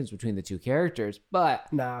the difference between the two characters,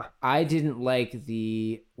 but nah, I didn't like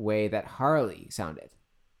the way that Harley sounded.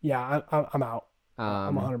 Yeah, I'm out.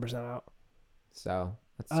 I'm 100% out. So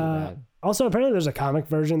that's too bad. Also, apparently there's a comic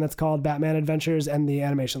version that's called Batman Adventures, and the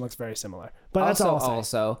animation looks very similar. But that's all I'll say.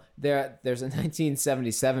 Also, there's a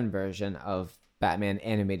 1977 version of Batman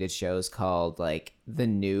animated shows called like The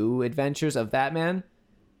New Adventures of Batman,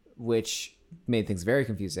 which made things very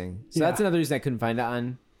confusing. So that's another reason I couldn't find it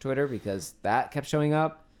on Twitter, because that kept showing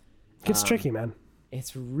up. It gets tricky, man.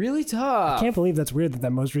 It's really tough. I can't believe that's weird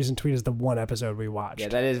that most recent tweet is the one episode we watched. Yeah,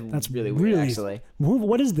 that's really weird, actually.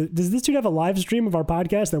 What is this? Does this dude have a live stream of our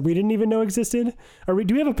podcast that we didn't even know existed? Do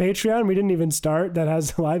we have a Patreon we didn't even start that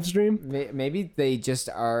has a live stream? Maybe they just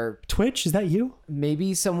are... Twitch? Is that you?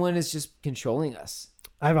 Maybe someone is just controlling us.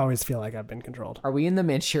 I've always feel like I've been controlled. Are we in the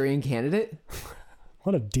Manchurian Candidate?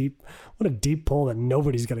 What a deep pull that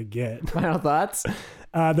nobody's gonna get. Final thoughts?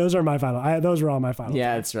 Those are my final. Those were all my final.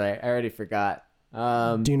 Yeah, that's right. I already forgot. Do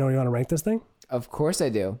you know you want to rank this thing? Of course I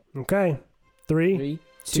do. Okay. 3,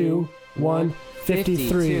 2, 1.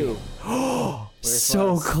 53.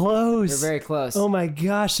 So close. We're very close. Oh my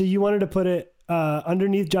gosh! So you wanted to put it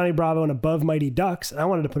underneath Johnny Bravo and above Mighty Ducks, and I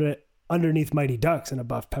wanted to put it underneath Mighty Ducks and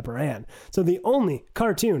above Pepper Ann. So the only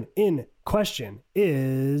cartoon in question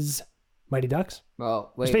is Mighty Ducks.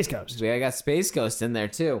 Well, wait. Space Ghost. I got Space Ghost in there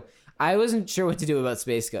too. I wasn't sure what to do about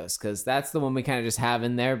Space Ghost, because that's the one we kind of just have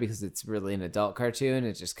in there because it's really an adult cartoon.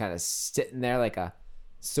 It's just kind of sitting there like a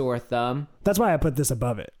sore thumb. That's why I put this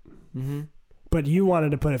above it. Mm-hmm. But you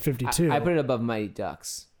wanted to put it 52. I put it above Mighty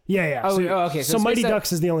Ducks. Yeah. Oh, okay. So Mighty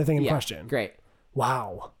Ducks is the only thing in question. Great.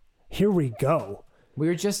 Wow. Here we go. We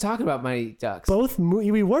were just talking about Mighty Ducks.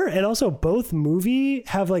 We were, and also both movie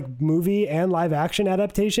have like movie and live action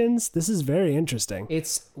adaptations. This is very interesting.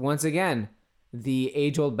 It's once again the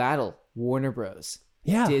age-old battle: Warner Bros.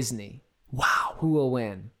 Yeah. Disney. Wow. Who will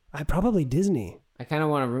win? Probably Disney. I kind of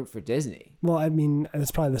want to root for Disney. Well, I mean,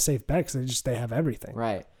 it's probably the safe bet because they have everything.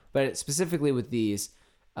 Right. But specifically with these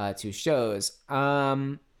two shows.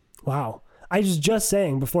 Wow. I was just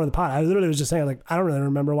saying before the pod, I literally was just saying, like, I don't really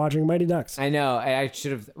remember watching Mighty Ducks. I know. I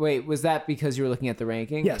should have. Wait, was that because you were looking at the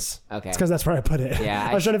ranking? Yes. Okay. It's because that's where I put it. Yeah.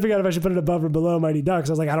 I was trying to figure out if I should put it above or below Mighty Ducks.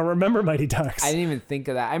 I was like, I don't remember Mighty Ducks. I didn't even think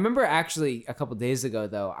of that. I remember actually a couple days ago,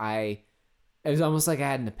 though, it was almost like I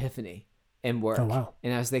had an epiphany in work. Oh, wow.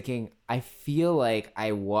 And I was thinking, I feel like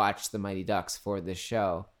I watched the Mighty Ducks for this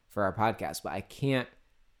show, for our podcast, but I can't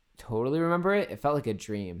totally remember it. It felt like a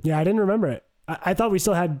dream. Yeah, I didn't remember it. I thought we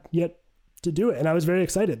still had yet to do it, and I was very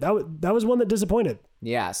excited. That was one that disappointed.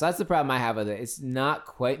 Yeah, so that's the problem I have with it. It's not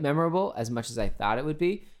quite memorable as much as I thought it would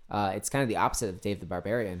be. It's kind of the opposite of Dave the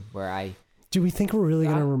Barbarian, where Do we think we're really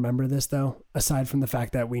going to remember this, though, aside from the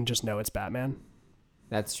fact that we just know it's Batman?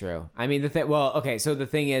 That's true. I mean, so the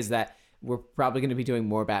thing is that we're probably going to be doing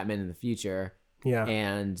more Batman in the future. Yeah.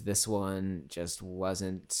 And this one just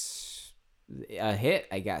wasn't a hit,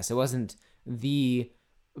 I guess. It wasn't the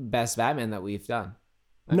best Batman that we've done.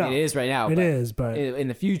 I mean, it is right now. But in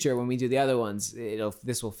the future, when we do the other ones,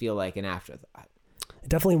 this will feel like an afterthought. It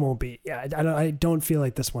definitely won't be. Yeah, I don't feel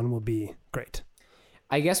like this one will be great.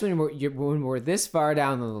 I guess when we're this far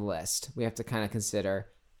down on the list, we have to kind of consider: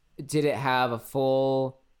 did it have a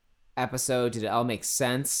full episode? Did it all make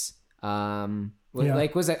sense?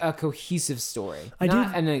 Was it a cohesive story?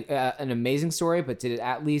 Not an amazing story, but did it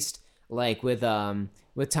at least, like with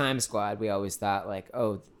Time Squad, we always thought like,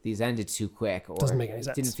 oh, these ended too quick, or doesn't make any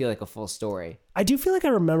sense. Didn't feel like a full story. I do feel like I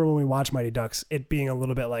remember when we watched Mighty Ducks, it being a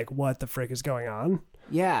little bit like, what the frick is going on?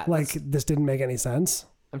 Yeah, like this didn't make any sense.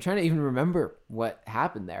 I'm trying to even remember what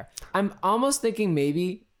happened there. I'm almost thinking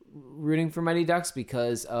maybe rooting for Mighty Ducks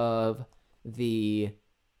because of the,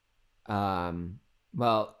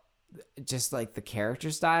 just like the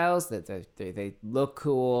character styles, that they look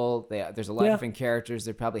cool. There's a lot of different characters.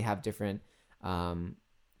 They probably have different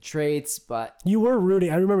traits, but you were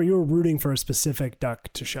rooting. I remember you were rooting for a specific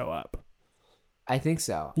duck to show up. I think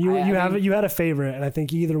so. You had a favorite, and I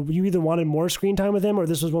think you either wanted more screen time with him, or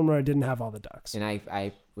this was one where I didn't have all the ducks. And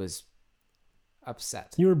I was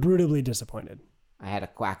upset. You were brutally disappointed. I had a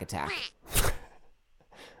quack attack.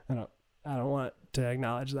 I don't want to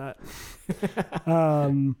acknowledge that.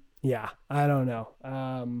 Yeah, I don't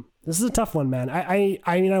know. This is a tough one, man. I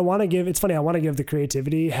mean, I want to give the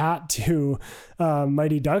creativity hat to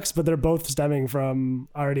Mighty Ducks, but they're both stemming from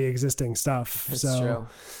already existing stuff. That's so true.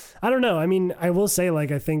 I don't know. I mean, I will say,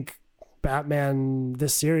 like, I think Batman,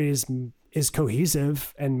 this series is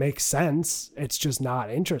cohesive and makes sense. It's just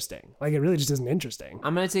not interesting. Like, it really just isn't interesting.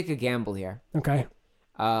 I'm going to take a gamble here. Okay.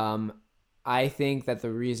 I think that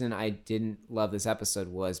the reason I didn't love this episode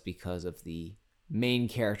was because of the main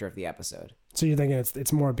character of the episode. So you're thinking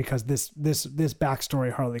it's more because this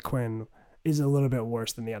backstory Harley Quinn is a little bit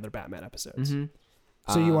worse than the other Batman episodes.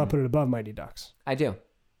 Mm-hmm. So you want to put it above Mighty Ducks? I do.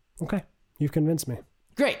 Okay. You've convinced me.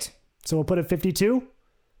 Great. So we'll put it 52?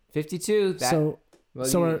 52.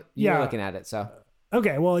 You're looking at it, so.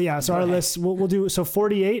 Okay, well, yeah, so our list, we'll do, so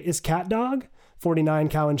 48 is Cat Dog, 49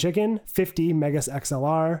 Cow and Chicken, 50 Megas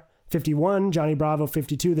XLR, 51 Johnny Bravo,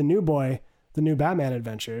 52 The New Boy, The New Batman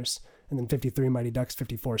Adventures, and then 53 Mighty Ducks,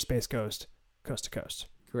 54 Space Ghost, Coast to Coast.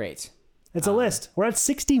 Great. It's a list. We're at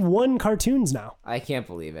 61 cartoons now. I can't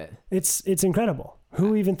believe it. It's incredible.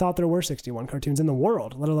 Who even thought there were 61 cartoons in the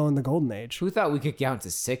world, let alone the golden age? Who thought we could count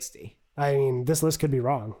to 60? I mean, this list could be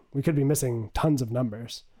wrong. We could be missing tons of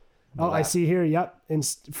numbers. Oh, I see here. Yep.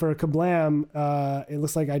 For Kablam, it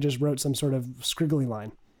looks like I just wrote some sort of scriggly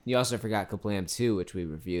line. You also forgot Kablam 2, which we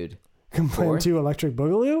reviewed. Kablam 2 Electric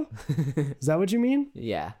Boogaloo? Is that what you mean?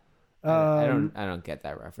 Yeah. I don't get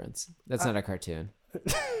that reference. That's not a cartoon.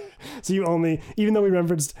 So you only, even though we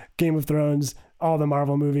referenced Game of Thrones, all the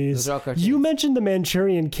Marvel movies, those are all cartoons. You mentioned the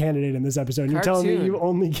Manchurian Candidate in this episode. You're telling me you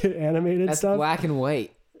only get animated That's stuff? Black and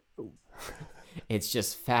white. It's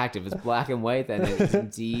just fact. If it's black and white, then it is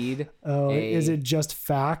indeed. Is it just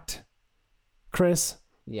fact, Chris?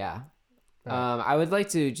 Yeah. I would like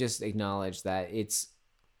to just acknowledge that it's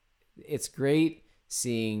great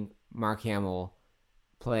seeing Mark Hamill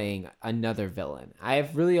playing another villain.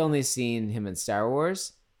 I've really only seen him in Star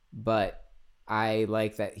Wars, but I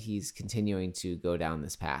like that he's continuing to go down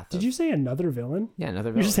this path. Did you say another villain? Yeah,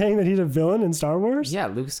 another villain. You're saying that he's a villain in Star Wars? Yeah,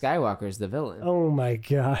 Luke Skywalker is the villain. Oh my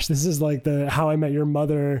gosh. This is like the How I Met Your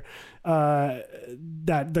Mother,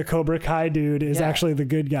 that the Cobra Kai dude is actually the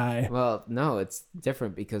good guy. Well, no, it's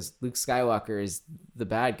different because Luke Skywalker is the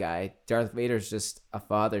bad guy. Darth Vader's just a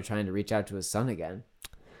father trying to reach out to his son again.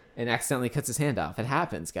 And accidentally cuts his hand off. It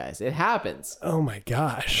happens, guys. It happens. Oh my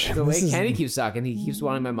gosh. The way Kenny keeps talking, he keeps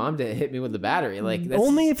wanting my mom to hit me with the battery. Like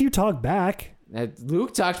only if you talk back.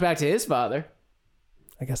 Luke talked back to his father.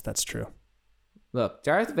 I guess that's true. Look,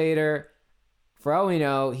 Darth Vader, for all we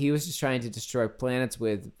know, he was just trying to destroy planets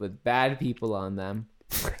with bad people on them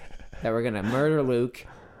that were gonna murder Luke.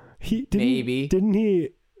 Didn't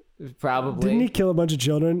he kill a bunch of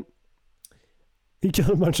children? He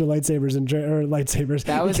killed a bunch of lightsabers or lightsabers.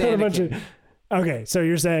 That was Anakin. Okay, so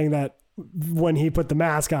you're saying that when he put the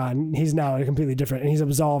mask on, he's now completely different and he's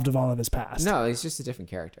absolved of all of his past. No, he's just a different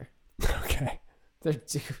character. Okay. They're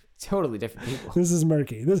totally different people. This is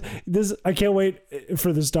murky. This I can't wait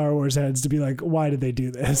for the Star Wars heads to be like, why did they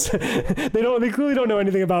do this? They clearly don't know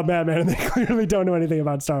anything about Batman, and they clearly don't know anything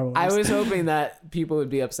about Star Wars. I was hoping that people would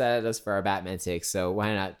be upset at us for our Batman takes, so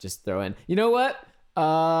why not just throw in, you know what?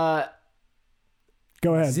 Go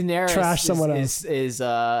ahead. Daenerys Trash someone else.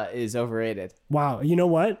 is overrated. Wow. You know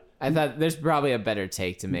what? I thought there's probably a better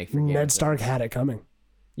take to make for Game Ned of Stark Thrones. had it coming.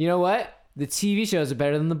 You know what? The TV shows are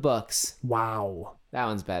better than the books. Wow. That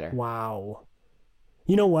one's better. Wow.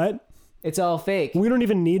 You know what? It's all fake. We don't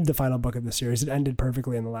even need the final book of the series. It ended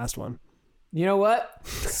perfectly in the last one. You know what?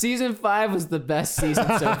 Season 5 was the best season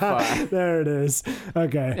so far. There it is.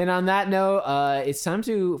 Okay. And on that note, it's time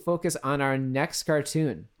to focus on our next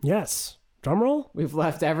cartoon. Yes. Drum roll? We've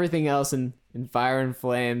left everything else in fire and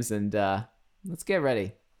flames, and let's get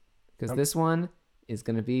ready. Because this one is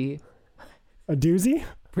going to be a doozy?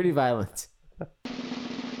 Pretty violent.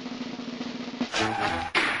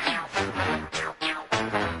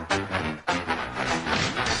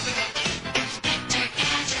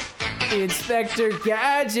 Inspector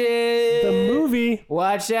Gadget! The movie.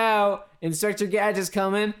 Watch out! Inspector Gadget's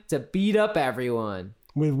coming to beat up everyone.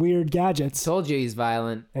 With weird gadgets. Told you he's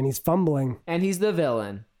violent. And he's fumbling. And he's the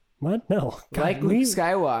villain. What? No. God, like Luke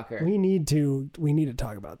Skywalker. We need to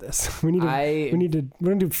talk about this. We're gonna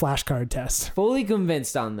do flashcard tests. Fully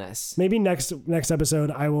convinced on this. Maybe next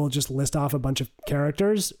episode I will just list off a bunch of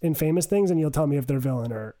characters in famous things and you'll tell me if they're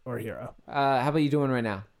villain or hero. How about you doing right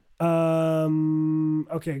now?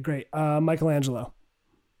 Okay, great. Michelangelo.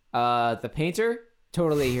 The painter?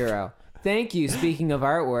 Totally a hero. Thank you. Speaking of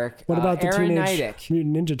artwork. What about the Aaron Teenage Nidick.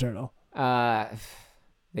 Mutant Ninja Turtle?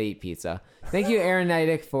 They eat pizza. Thank you, Aaron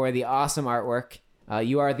Nidick, for the awesome artwork.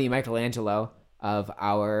 You are the Michelangelo of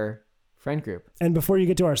our friend group. And before you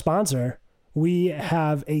get to our sponsor, we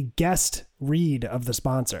have a guest read of the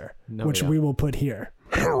sponsor, which we will put here.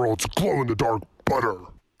 Harold's glow-in-the-dark butter.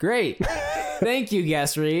 Great. Thank you,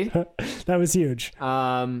 guest read. That was huge.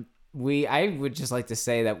 I would just like to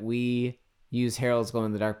say that we use Harold's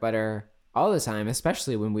glow-in-the-dark butter all the time,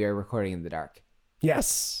 especially when we are recording in the dark.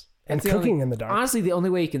 Yes. And cooking in the dark. Honestly, the only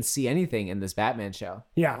way you can see anything in this Batman show.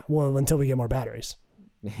 Yeah, well, until we get more batteries.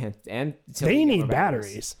 And they need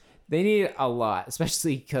batteries. They need a lot,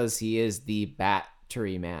 especially because he is the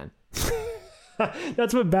battery man.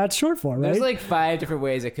 That's what bat's short for, right? There's like 5 different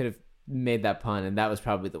ways I could have made that pun, and that was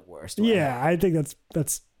probably the worst one. Yeah, I think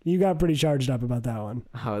that's you got pretty charged up about that one.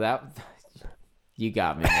 Oh, you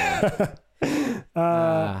got me, man.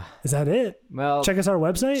 Is that it? Well, check us our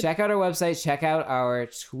website. Check out our website. Check out our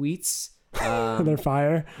tweets. They're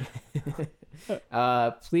fire.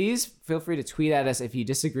 Please feel free to tweet at us if you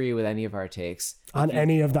disagree with any of our takes. On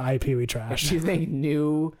any of the IP we trash. If you think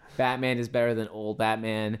new Batman is better than old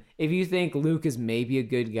Batman. If you think Luke is maybe a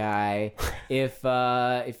good guy.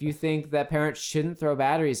 If you think that parents shouldn't throw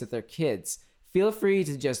batteries at their kids. Feel free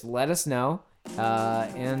to just let us know.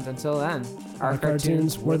 And until then, our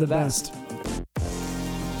cartoons were the best.